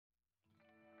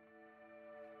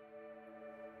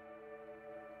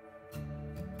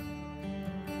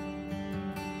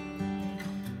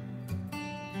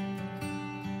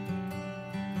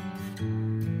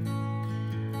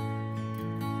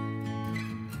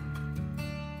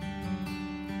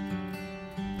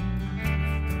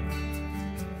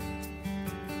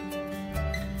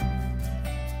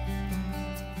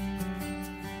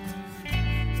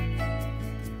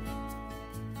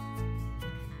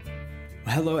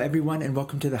Hello, everyone, and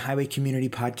welcome to the Highway Community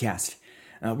Podcast.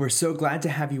 We're so glad to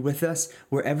have you with us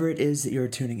wherever it is that you're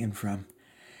tuning in from.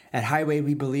 At Highway,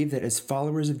 we believe that as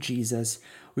followers of Jesus,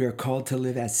 we are called to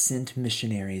live as sent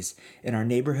missionaries in our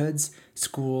neighborhoods,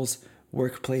 schools,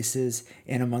 workplaces,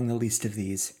 and among the least of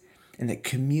these, and that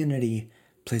community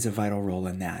plays a vital role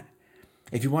in that.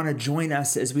 If you want to join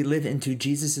us as we live into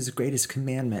Jesus' greatest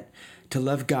commandment, to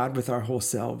love God with our whole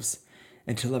selves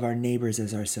and to love our neighbors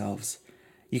as ourselves,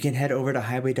 you can head over to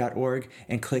highway.org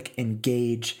and click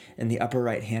Engage in the upper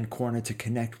right-hand corner to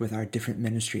connect with our different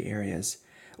ministry areas,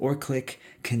 or click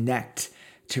Connect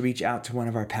to reach out to one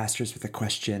of our pastors with a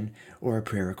question or a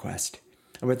prayer request.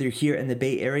 Whether you're here in the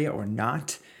Bay Area or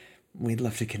not, we'd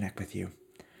love to connect with you.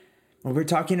 Well, we're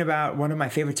talking about one of my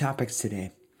favorite topics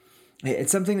today.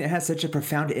 It's something that has such a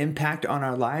profound impact on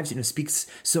our lives, speaks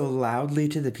so loudly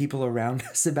to the people around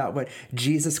us about what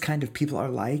Jesus kind of people are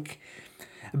like,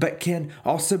 but can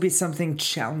also be something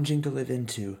challenging to live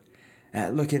into.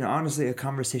 And honestly, a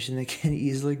conversation that can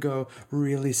easily go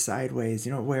really sideways,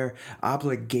 where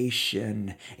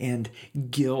obligation and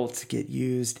guilt get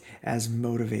used as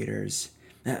motivators.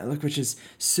 Which is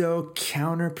so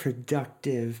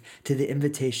counterproductive to the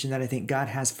invitation that I think God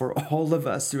has for all of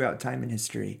us throughout time and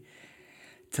history,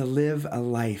 to live a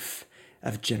life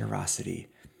of generosity.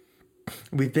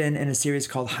 We've been in a series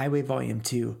called Highway Volume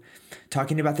 2,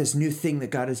 talking about this new thing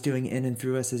that God is doing in and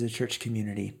through us as a church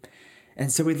community. And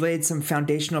so we laid some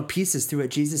foundational pieces through what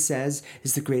Jesus says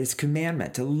is the greatest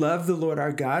commandment: to love the Lord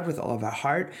our God with all of our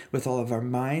heart, with all of our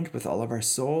mind, with all of our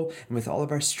soul, and with all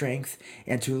of our strength,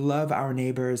 and to love our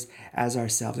neighbors as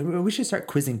ourselves. And we should start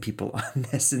quizzing people on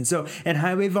this. And so in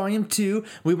Highway Volume 2,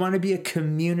 we want to be a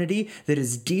community that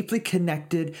is deeply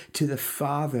connected to the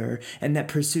Father and that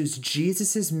pursues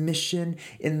Jesus' mission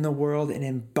in the world and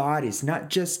embodies, not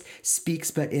just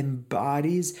speaks, but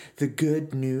embodies the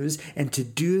good news, and to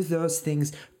do those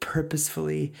things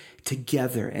purposefully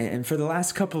together. And for the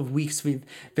last couple of weeks, we've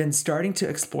been starting to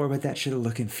explore what that should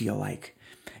look and feel like.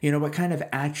 What kind of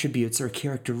attributes or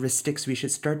characteristics we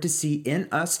should start to see in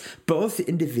us, both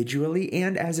individually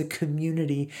and as a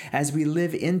community, as we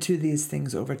live into these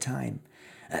things over time.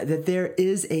 That there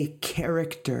is a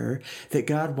character that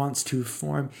God wants to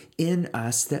form in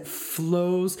us that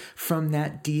flows from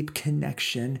that deep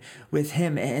connection with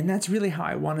Him. And that's really how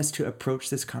I want us to approach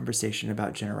this conversation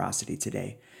about generosity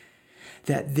today.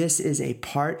 That this is a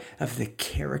part of the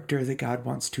character that God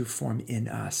wants to form in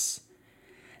us.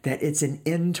 That it's an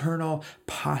internal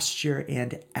posture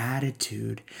and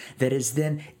attitude that is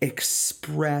then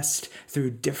expressed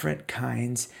through different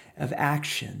kinds of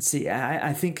actions. See,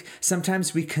 I think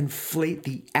sometimes we conflate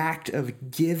the act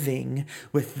of giving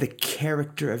with the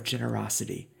character of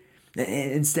generosity,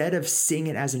 instead of seeing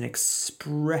it as an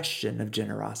expression of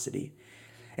generosity.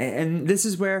 And this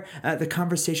is where the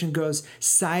conversation goes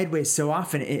sideways so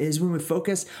often, is when we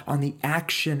focus on the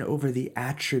action over the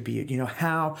attribute,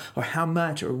 how or how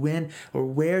much or when or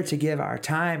where to give our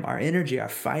time, our energy, our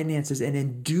finances, and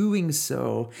in doing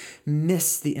so,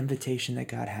 miss the invitation that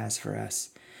God has for us.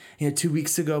 2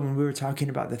 weeks ago when we were talking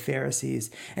about the Pharisees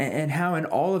and how in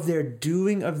all of their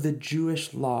doing of the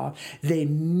Jewish law, they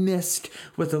missed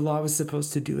what the law was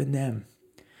supposed to do in them.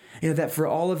 That for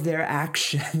all of their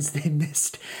actions, they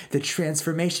missed the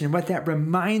transformation. And what that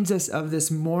reminds us of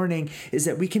this morning is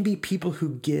that we can be people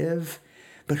who give,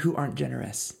 but who aren't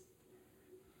generous.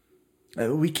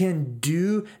 We can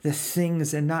do the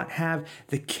things and not have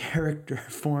the character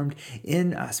formed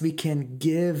in us. We can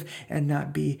give and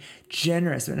not be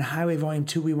generous. In Highway Volume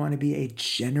 2, we want to be a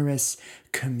generous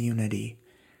community.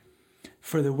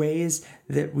 For the ways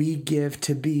that we give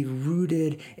to be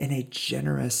rooted in a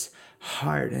generous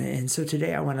heart. And so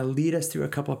today I want to lead us through a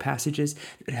couple of passages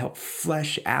that help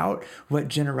flesh out what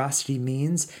generosity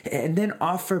means, and then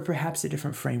offer perhaps a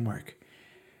different framework.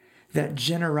 That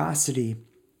generosity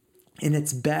in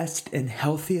its best and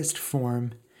healthiest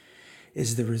form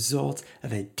is the result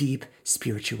of a deep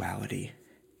spirituality,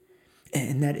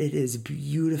 and that it is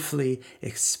beautifully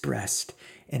expressed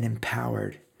and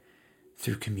empowered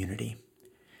through community.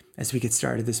 As we get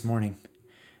started this morning,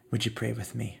 would you pray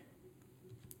with me?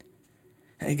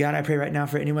 Hey, God, I pray right now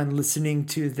for anyone listening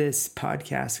to this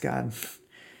podcast, God,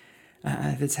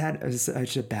 that's had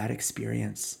such a bad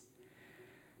experience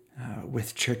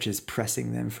with churches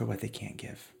pressing them for what they can't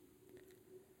give.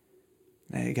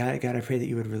 God, I pray that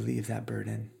you would relieve that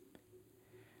burden.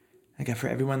 God, for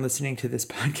everyone listening to this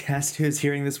podcast who is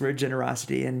hearing this word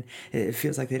generosity and it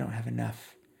feels like they don't have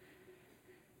enough.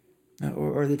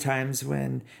 Or the times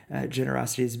when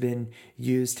generosity has been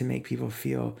used to make people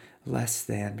feel less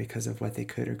than because of what they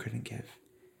could or couldn't give.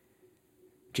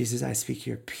 Jesus, I speak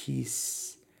your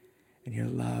peace and your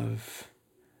love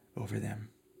over them.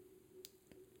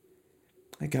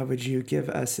 God, would you give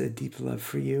us a deep love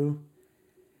for you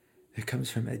that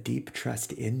comes from a deep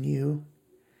trust in you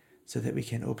so that we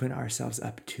can open ourselves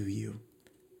up to you,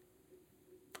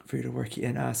 for you to work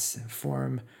in us and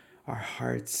form our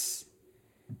hearts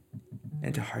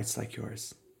into hearts like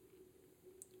yours.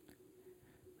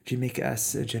 Would you make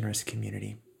us a generous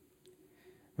community?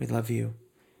 We love you,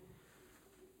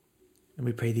 and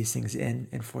we pray these things in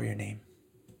and for your name.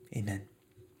 Amen.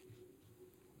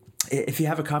 If you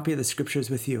have a copy of the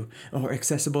scriptures with you or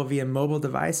accessible via mobile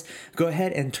device, go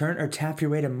ahead and turn or tap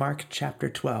your way to Mark chapter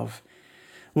 12.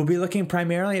 We'll be looking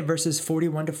primarily at verses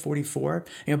 41 to 44,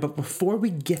 but before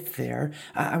we get there,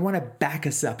 I want to back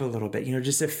us up a little bit,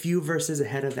 just a few verses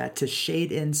ahead of that to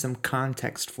shade in some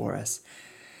context for us.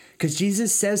 Because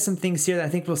Jesus says some things here that I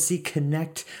think we'll see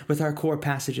connect with our core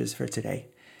passages for today.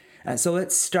 So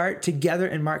let's start together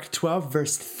in Mark 12,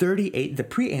 verse 38, the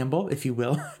preamble, if you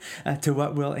will, to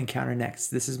what we'll encounter next.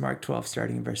 This is Mark 12,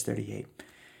 starting in verse 38.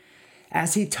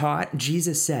 As he taught,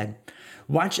 Jesus said,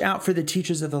 "Watch out for the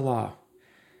teachers of the law.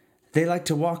 They like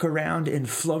to walk around in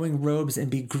flowing robes and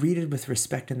be greeted with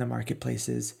respect in the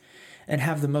marketplaces, and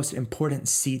have the most important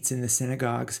seats in the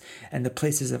synagogues and the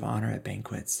places of honor at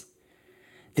banquets.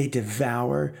 They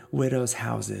devour widows'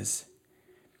 houses,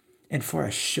 and for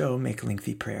a show make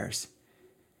lengthy prayers.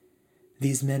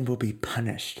 These men will be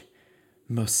punished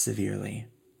most severely."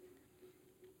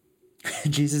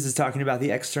 Jesus is talking about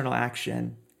the external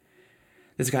action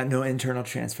that's got no internal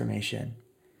transformation.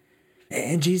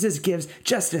 And Jesus gives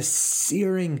just a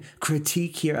searing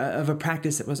critique here of a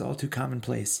practice that was all too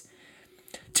commonplace: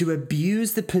 to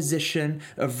abuse the position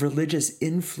of religious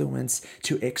influence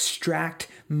to extract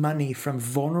money from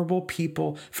vulnerable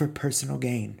people for personal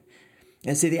gain.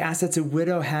 And see, the assets a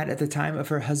widow had at the time of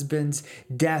her husband's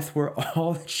death were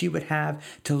all that she would have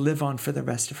to live on for the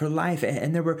rest of her life.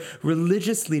 And there were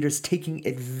religious leaders taking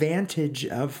advantage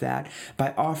of that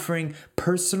by offering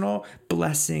personal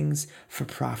blessings for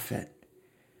profit.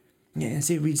 And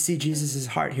see, we see Jesus'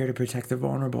 heart here to protect the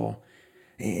vulnerable,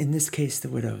 in this case, the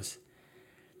widows,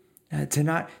 to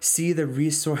not see the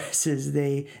resources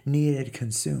they needed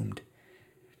consumed.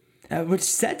 Which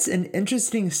sets an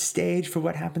interesting stage for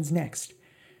what happens next.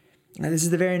 Now, this is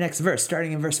the very next verse,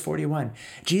 starting in verse 41.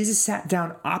 Jesus sat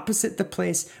down opposite the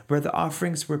place where the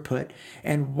offerings were put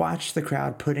and watched the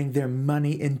crowd putting their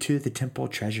money into the temple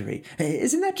treasury.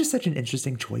 Isn't that just such an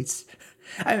interesting choice?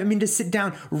 I mean, to sit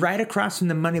down right across from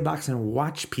the money box and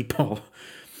watch people.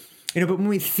 But when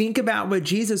we think about what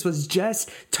Jesus was just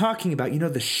talking about,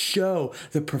 the show,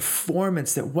 the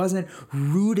performance that wasn't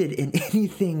rooted in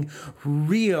anything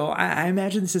real, I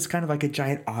imagine this is kind of like a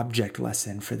giant object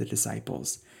lesson for the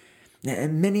disciples.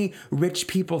 And many rich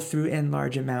people threw in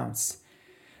large amounts,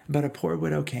 but a poor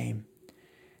widow came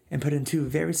and put in 2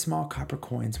 very small copper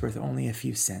coins worth only a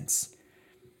few cents.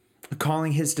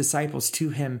 Calling his disciples to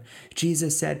him,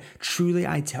 Jesus said, "Truly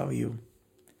I tell you,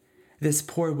 this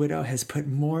poor widow has put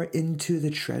more into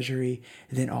the treasury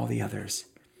than all the others."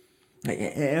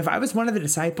 If I was one of the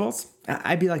disciples,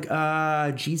 I'd be like,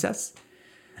 Jesus,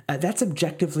 that's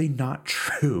objectively not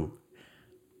true.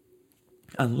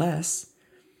 Unless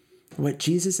what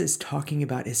Jesus is talking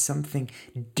about is something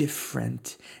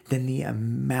different than the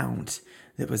amount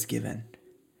that was given.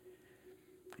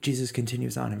 Jesus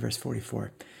continues on in verse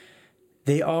 44.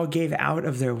 "They all gave out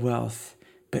of their wealth,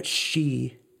 but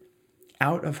she,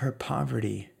 out of her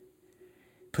poverty,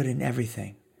 put in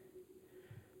everything,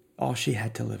 all she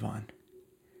had to live on."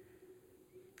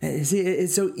 See,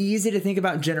 it's so easy to think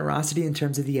about generosity in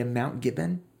terms of the amount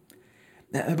given.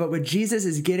 But what Jesus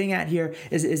is getting at here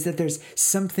is that there's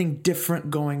something different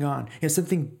going on.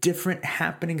 Something different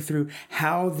happening through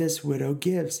how this widow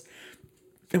gives.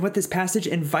 And what this passage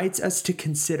invites us to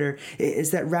consider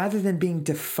is that rather than being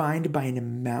defined by an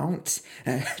amount,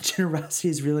 generosity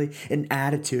is really an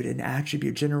attitude, an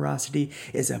attribute. Generosity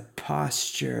is a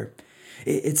posture.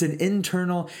 It's an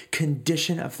internal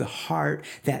condition of the heart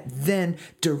that then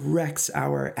directs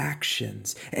our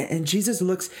actions. And Jesus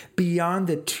looks beyond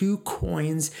the 2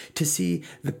 coins to see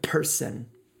the person,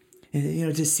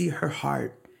 to see her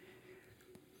heart.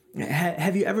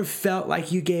 Have you ever felt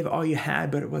like you gave all you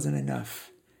had, but it wasn't enough?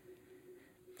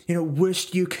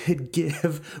 Wished you could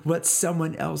give what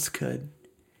someone else could.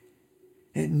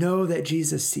 And know that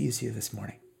Jesus sees you this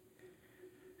morning.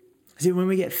 See, when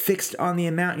we get fixed on the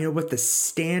amount, what the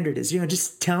standard is,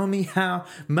 just tell me how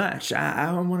much.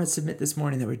 I want to submit this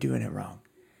morning that we're doing it wrong.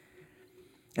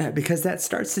 Because that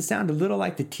starts to sound a little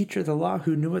like the teacher of the law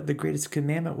who knew what the greatest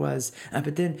commandment was,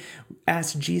 but then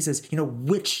asked Jesus,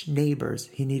 which neighbors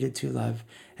he needed to love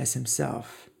as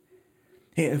himself.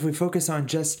 If we focus on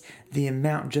just the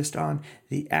amount, just on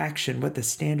the action, what the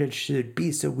standard should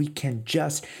be, so we can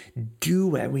just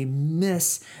do it, we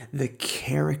miss the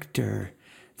character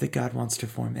that God wants to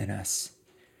form in us.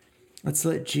 Let's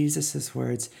let Jesus'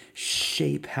 words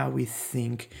shape how we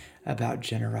think about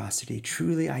generosity.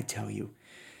 Truly, I tell you,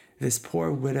 this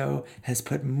poor widow has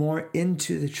put more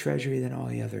into the treasury than all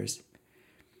the others.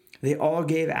 They all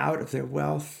gave out of their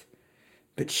wealth,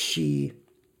 but she,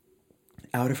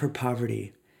 out of her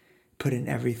poverty, put in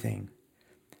everything,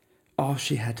 all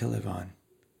she had to live on.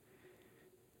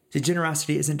 See,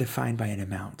 generosity isn't defined by an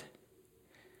amount.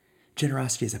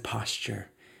 Generosity is a posture.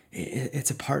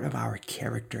 It's a part of our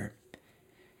character.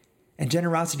 And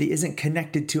generosity isn't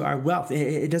connected to our wealth.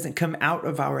 It doesn't come out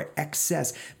of our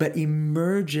excess, but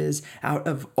emerges out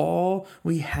of all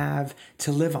we have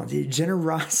to live on.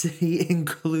 Generosity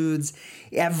includes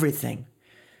everything.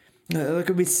 Look,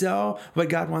 we sell what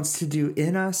God wants to do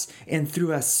in us and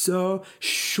through us so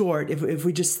short if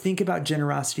we just think about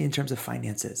generosity in terms of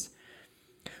finances,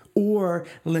 or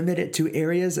limit it to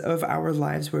areas of our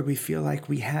lives where we feel like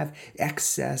we have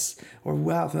excess or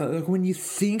wealth. Look, when you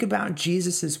think about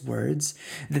Jesus' words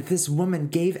that this woman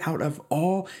gave out of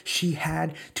all she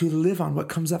had to live on, what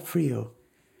comes up for you?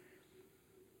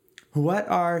 What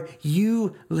are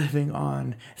you living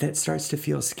on that starts to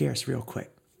feel scarce real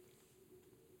quick?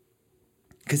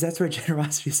 Because that's where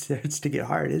generosity starts to get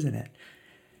hard, isn't it?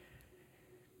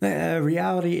 The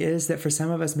reality is that for some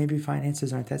of us, maybe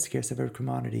finances aren't that scarce of a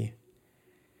commodity.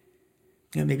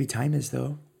 Maybe time is,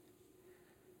 though.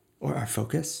 Or our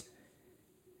focus.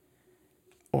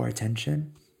 Or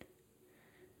attention.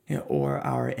 Or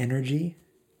our energy.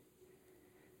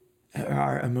 Or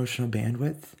our emotional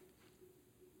bandwidth.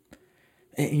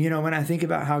 When I think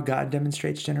about how God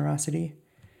demonstrates generosity,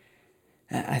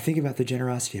 I think about the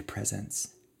generosity of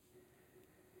presence.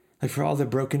 Like, for all the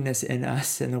brokenness in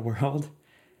us in the world,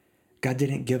 God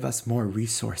didn't give us more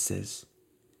resources.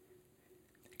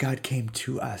 God came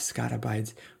to us. God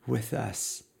abides with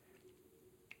us.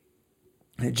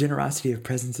 And generosity of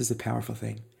presence is a powerful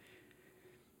thing,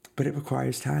 but it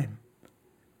requires time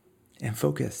and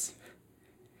focus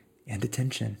and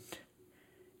attention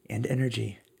and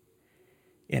energy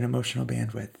and emotional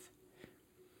bandwidth.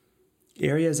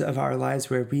 Areas of our lives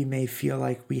where we may feel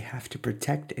like we have to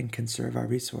protect and conserve our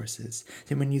resources.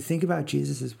 And when you think about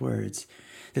Jesus' words,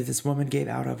 that this woman gave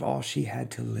out of all she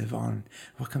had to live on,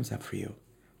 what comes up for you?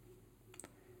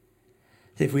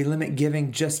 If we limit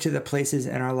giving just to the places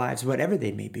in our lives, whatever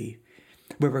they may be,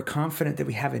 where we're confident that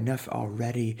we have enough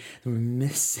already, we're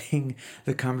missing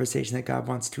the conversation that God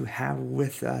wants to have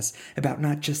with us about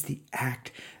not just the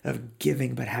act of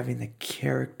giving, but having the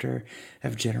character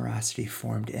of generosity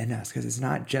formed in us. Because it's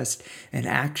not just an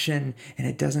action and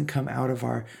it doesn't come out of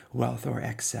our wealth or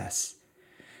excess.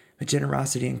 But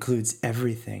generosity includes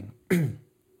everything,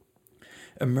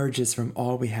 emerges from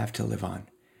all we have to live on.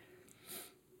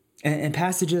 And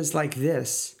passages like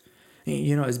this,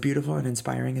 as beautiful and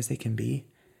inspiring as they can be,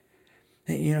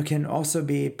 can also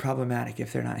be problematic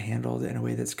if they're not handled in a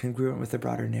way that's congruent with the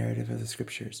broader narrative of the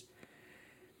scriptures.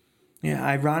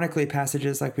 Ironically,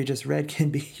 passages like we just read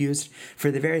can be used for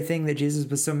the very thing that Jesus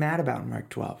was so mad about in Mark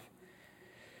 12,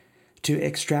 to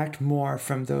extract more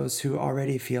from those who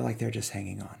already feel like they're just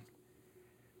hanging on,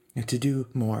 to do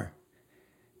more,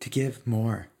 to give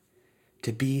more,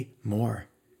 to be more,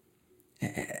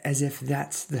 as if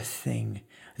that's the thing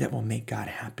that will make God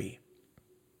happy.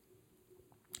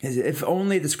 As if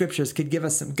only the scriptures could give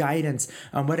us some guidance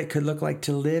on what it could look like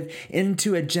to live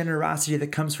into a generosity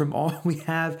that comes from all we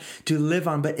have to live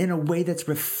on, but in a way that's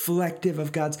reflective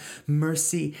of God's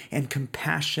mercy and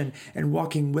compassion and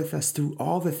walking with us through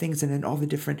all the things and in all the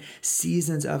different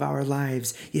seasons of our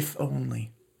lives, if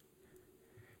only.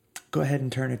 Go ahead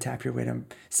and turn or tap your way to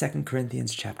 2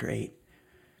 Corinthians chapter 8.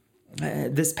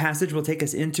 This passage will take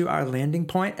us into our landing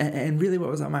point and really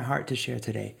what was on my heart to share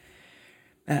today.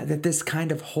 That this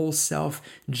kind of whole self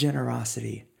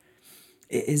generosity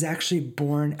is actually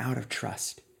born out of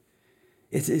trust.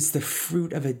 It's the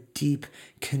fruit of a deep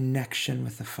connection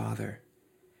with the Father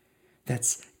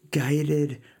that's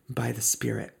guided by the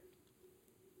Spirit.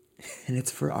 And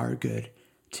it's for our good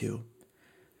too.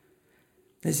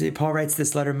 Paul writes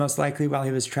this letter most likely while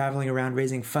he was traveling around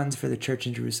raising funds for the church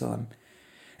in Jerusalem.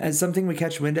 As something we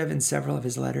catch wind of in several of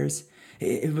his letters,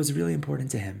 it was really important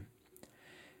to him.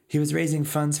 He was raising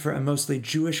funds for a mostly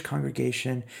Jewish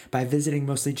congregation by visiting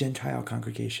mostly Gentile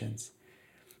congregations.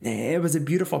 It was a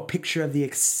beautiful picture of the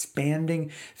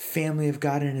expanding family of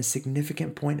God and a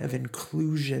significant point of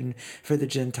inclusion for the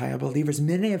Gentile believers,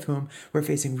 many of whom were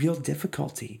facing real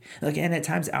difficulty, and at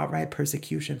times outright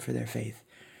persecution for their faith.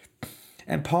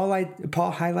 And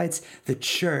Paul highlights the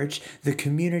church, the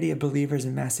community of believers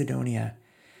in Macedonia,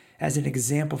 as an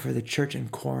example for the church in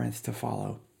Corinth to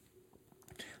follow.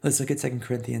 Let's look at 2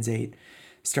 Corinthians 8,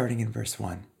 starting in verse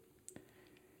 1.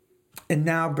 And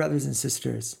now, brothers and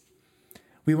sisters,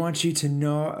 we want you to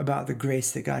know about the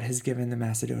grace that God has given the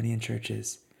Macedonian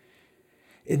churches.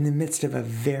 In the midst of a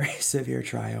very severe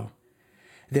trial,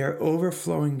 their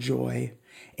overflowing joy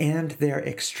and their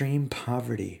extreme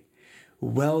poverty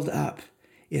welled up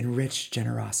in rich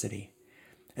generosity.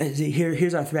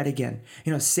 Here's our thread again.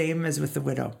 Same as with the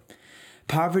widow.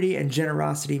 Poverty and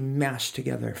generosity mashed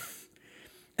together.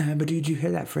 But did you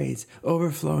hear that phrase?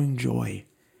 Overflowing joy.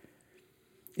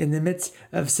 In the midst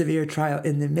of severe trial,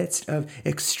 in the midst of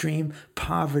extreme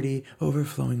poverty,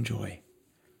 overflowing joy.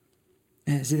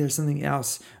 And see, there's something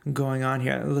else going on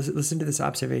here. Listen to this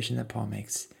observation that Paul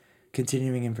makes,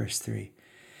 continuing in verse 3.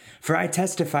 For I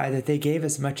testify that they gave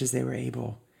as much as they were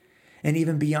able, and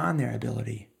even beyond their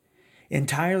ability,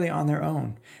 entirely on their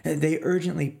own. They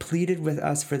urgently pleaded with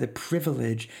us for the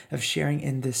privilege of sharing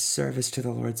in this service to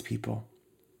the Lord's people.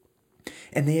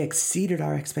 And they exceeded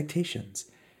our expectations.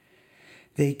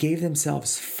 They gave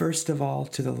themselves first of all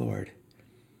to the Lord,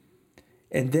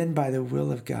 and then by the will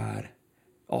of God,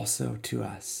 also to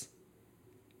us.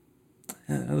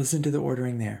 Listen to the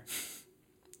ordering there.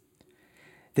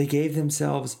 They gave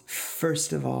themselves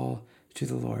first of all to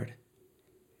the Lord,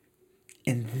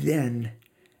 and then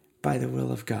by the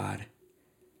will of God,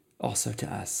 also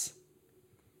to us.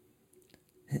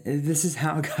 This is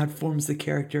how God forms the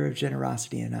character of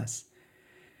generosity in us.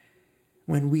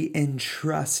 When we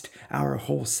entrust our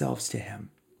whole selves to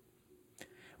Him.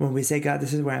 When we say, God,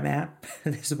 this is where I'm at.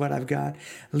 This is what I've got.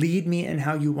 Lead me in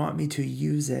how you want me to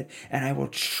use it. And I will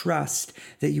trust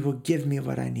that you will give me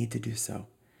what I need to do so.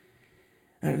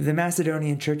 The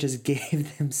Macedonian churches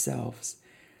gave themselves,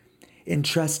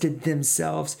 entrusted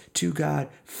themselves to God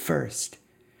first.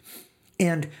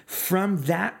 And from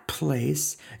that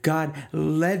place, God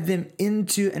led them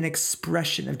into an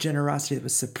expression of generosity that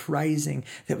was surprising,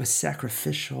 that was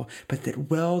sacrificial, but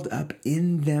that welled up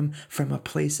in them from a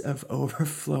place of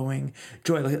overflowing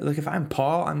joy. Look, if I'm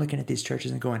Paul, I'm looking at these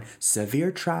churches and going,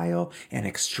 severe trial and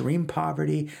extreme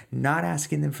poverty, not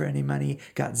asking them for any money,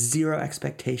 got zero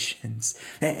expectations.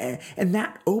 And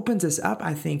that opens us up,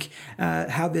 I think,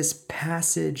 how this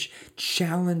passage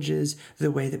challenges the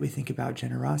way that we think about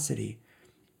generosity.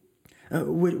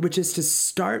 Which is to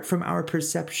start from our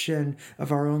perception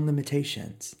of our own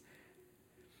limitations.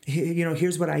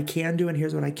 Here's what I can do and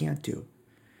here's what I can't do.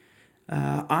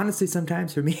 Honestly,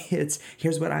 sometimes for me, it's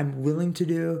here's what I'm willing to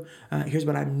do. Here's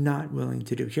what I'm not willing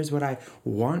to do. Here's what I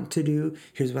want to do.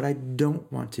 Here's what I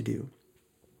don't want to do.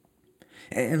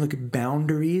 And look at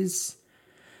boundaries,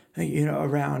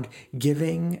 around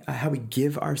giving, how we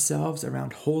give ourselves,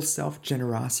 around whole self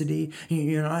generosity,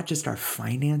 not just our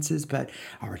finances, but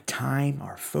our time,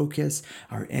 our focus,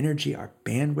 our energy, our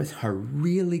bandwidth are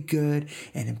really good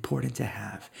and important to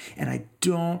have. And I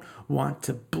don't want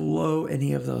to blow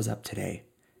any of those up today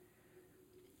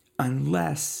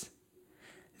unless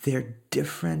they're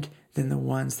different than the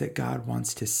ones that God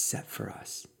wants to set for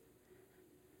us.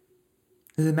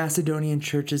 The Macedonian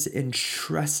churches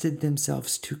entrusted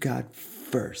themselves to God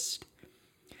first.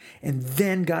 And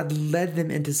then God led them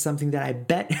into something that I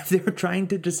bet if they were trying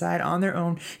to decide on their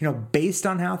own, based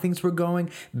on how things were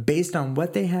going, based on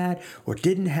what they had or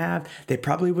didn't have, they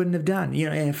probably wouldn't have done.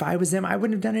 And if I was them, I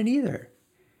wouldn't have done it either.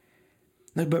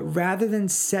 But rather than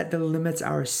set the limits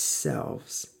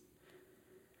ourselves,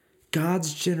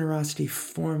 God's generosity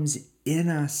forms in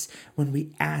us when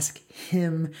we ask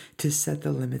Him to set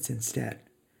the limits instead.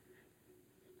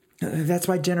 That's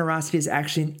why generosity is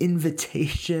actually an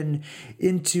invitation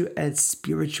into a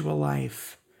spiritual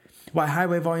life. Why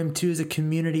Highway Volume 2 is a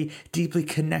community deeply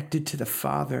connected to the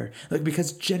Father.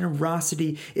 Because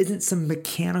generosity isn't some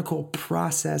mechanical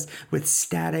process with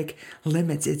static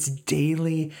limits. It's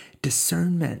daily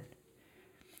discernment.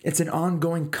 It's an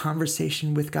ongoing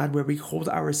conversation with God where we hold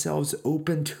ourselves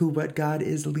open to what God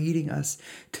is leading us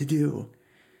to do.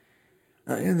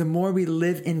 And the more we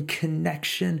live in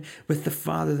connection with the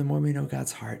Father, the more we know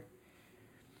God's heart.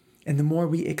 And the more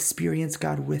we experience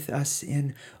God with us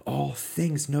in all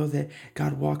things, know that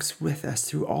God walks with us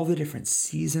through all the different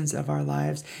seasons of our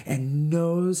lives and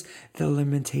knows the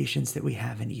limitations that we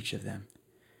have in each of them.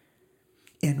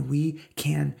 And we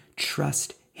can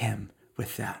trust Him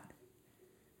with that.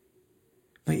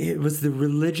 It was the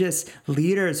religious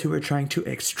leaders who were trying to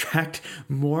extract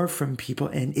more from people,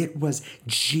 and it was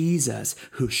Jesus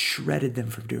who shredded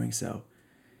them from doing so.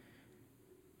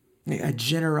 A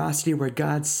generosity where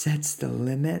God sets the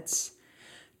limits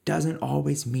doesn't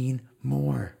always mean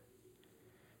more.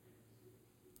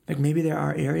 Like maybe there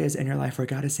are areas in your life where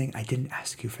God is saying, I didn't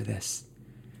ask you for this.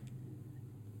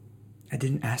 I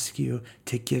didn't ask you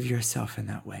to give yourself in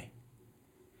that way.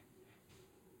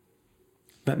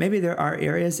 But maybe there are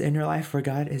areas in your life where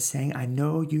God is saying, I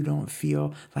know you don't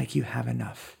feel like you have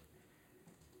enough,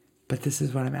 but this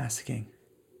is what I'm asking.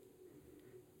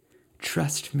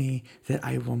 Trust me that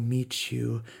I will meet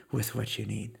you with what you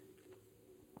need.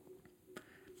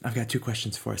 I've got 2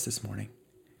 questions for us this morning.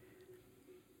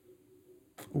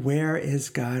 Where is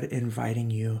God inviting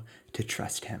you to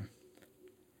trust him?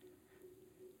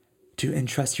 To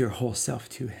entrust your whole self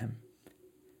to him?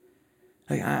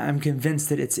 Like, I'm convinced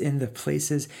that it's in the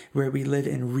places where we live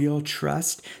in real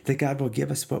trust that God will give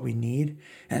us what we need,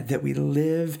 and that we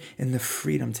live in the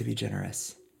freedom to be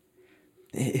generous.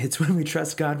 It's when we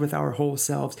trust God with our whole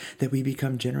selves that we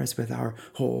become generous with our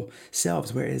whole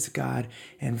selves. Where is God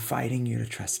inviting you to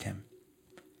trust him?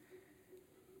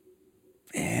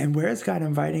 And where is God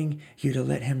inviting you to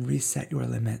let him reset your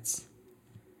limits?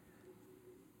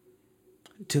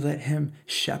 To let him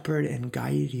shepherd and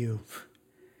guide you?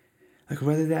 Like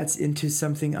whether that's into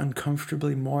something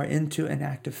uncomfortably more, into an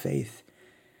act of faith,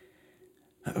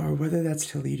 or whether that's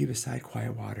to lead you beside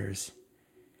quiet waters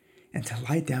and to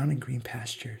lie down in green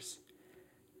pastures,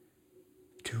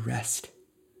 to rest,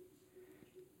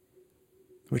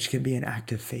 which can be an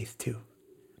act of faith too.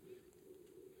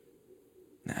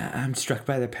 I'm struck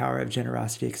by the power of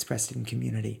generosity expressed in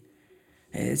community.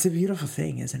 It's a beautiful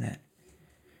thing, isn't it?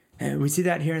 And we see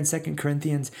that here in 2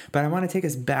 Corinthians, but I want to take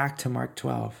us back to Mark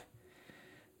 12.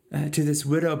 To this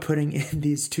widow putting in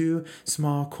these 2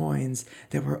 small coins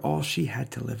that were all she had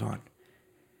to live on.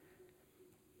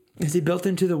 You see, built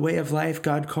into the way of life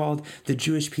God called the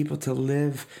Jewish people to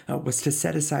live was to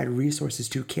set aside resources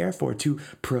to care for, to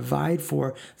provide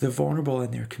for the vulnerable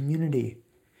in their community.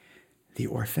 The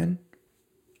orphan,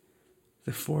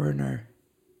 the foreigner,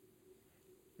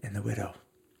 and the widow.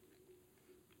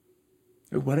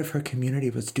 What if her community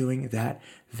was doing that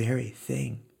very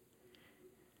thing?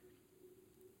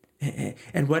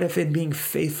 And what if in being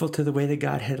faithful to the way that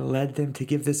God had led them to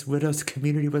give this widow's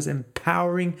community was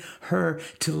empowering her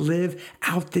to live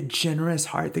out the generous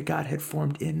heart that God had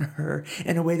formed in her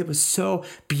in a way that was so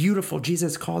beautiful?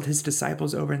 Jesus called his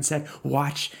disciples over and said,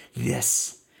 watch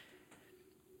this.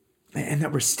 And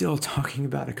that we're still talking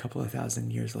about a couple of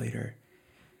thousand years later.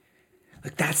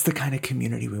 Like that's the kind of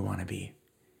community we want to be.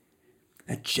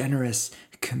 A generous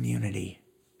community.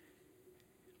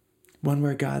 One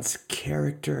where God's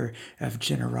character of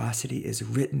generosity is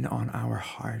written on our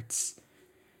hearts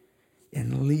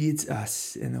and leads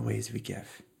us in the ways we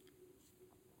give.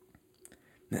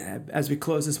 As we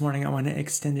close this morning, I want to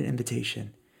extend an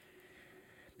invitation.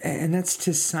 And that's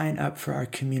to sign up for our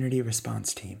community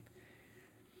response team.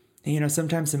 You know,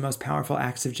 sometimes the most powerful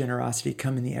acts of generosity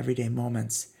come in the everyday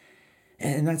moments.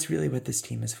 And that's really what this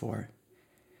team is for.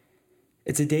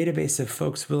 It's a database of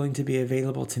folks willing to be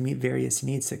available to meet various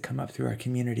needs that come up through our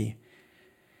community.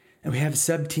 And we have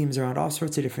sub-teams around all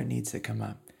sorts of different needs that come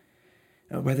up,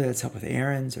 whether that's help with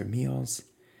errands or meals,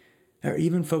 or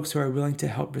even folks who are willing to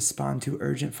help respond to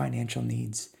urgent financial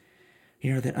needs,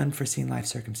 that unforeseen life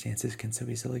circumstances can so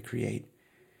easily create.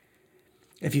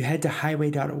 If you head to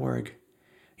highway.org,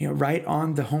 right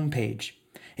on the homepage,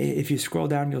 if you scroll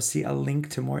down, you'll see a link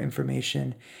to more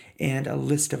information and a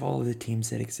list of all of the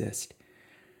teams that exist.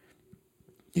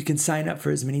 You can sign up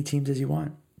for as many teams as you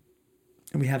want.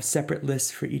 And we have separate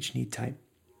lists for each need type.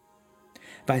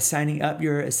 By signing up,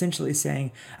 you're essentially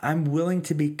saying, I'm willing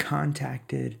to be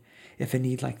contacted if a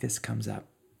need like this comes up.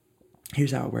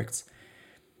 Here's how it works.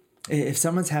 If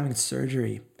someone's having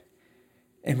surgery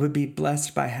and would be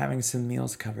blessed by having some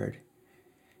meals covered,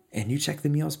 and you check the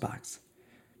meals box,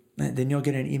 then you'll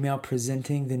get an email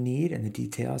presenting the need and the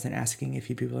details and asking if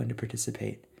you'd be willing to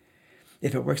participate.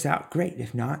 If it works out, great.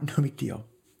 If not, no big deal.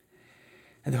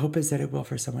 And the hope is that it will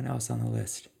for someone else on the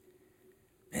list.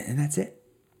 And that's it.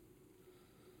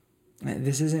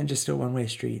 This isn't just a one-way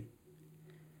street.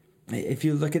 If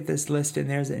you look at this list and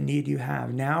there's a need you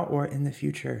have now or in the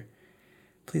future,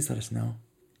 please let us know.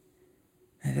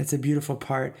 And that's a beautiful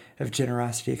part of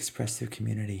generosity expressed through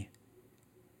community.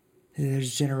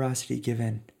 There's generosity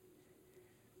given,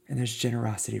 and there's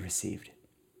generosity received.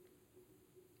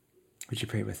 Would you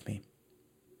pray with me?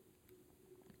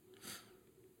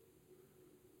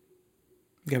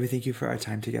 God, we thank you for our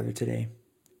time together today.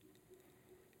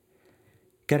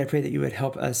 God, I pray that you would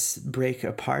help us break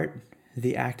apart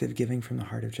the act of giving from the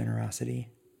heart of generosity.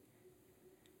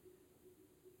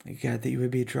 God, that you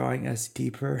would be drawing us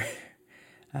deeper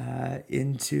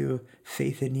into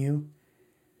faith in you.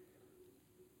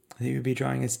 That you would be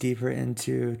drawing us deeper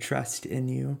into trust in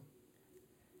you.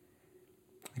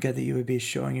 God, that you would be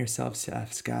showing yourselves to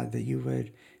us, God, that you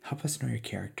would help us know your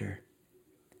character,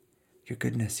 your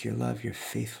goodness, your love, your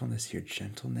faithfulness, your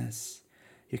gentleness,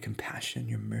 your compassion,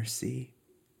 your mercy,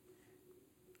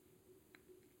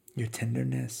 your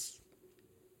tenderness.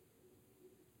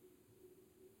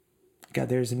 God,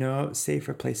 there's no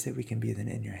safer place that we can be than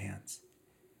in your hands.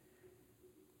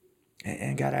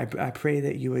 And God, I pray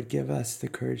that you would give us the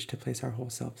courage to place our whole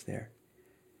selves there.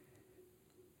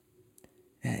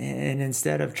 And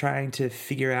instead of trying to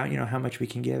figure out, how much we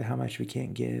can give, how much we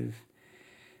can't give,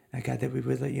 God, that we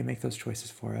would let you make those choices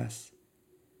for us.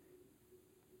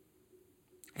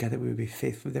 God, that we would be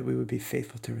faithful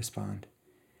to respond.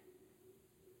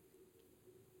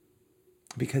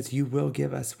 Because you will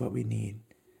give us what we need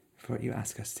for what you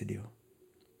ask us to do.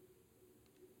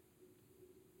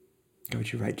 God,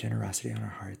 would you write generosity on our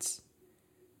hearts?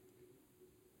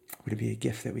 Would it be a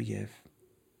gift that we give?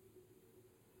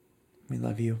 We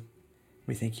love you.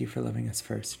 We thank you for loving us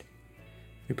first.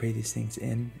 We pray these things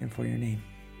in and for your name.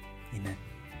 Amen.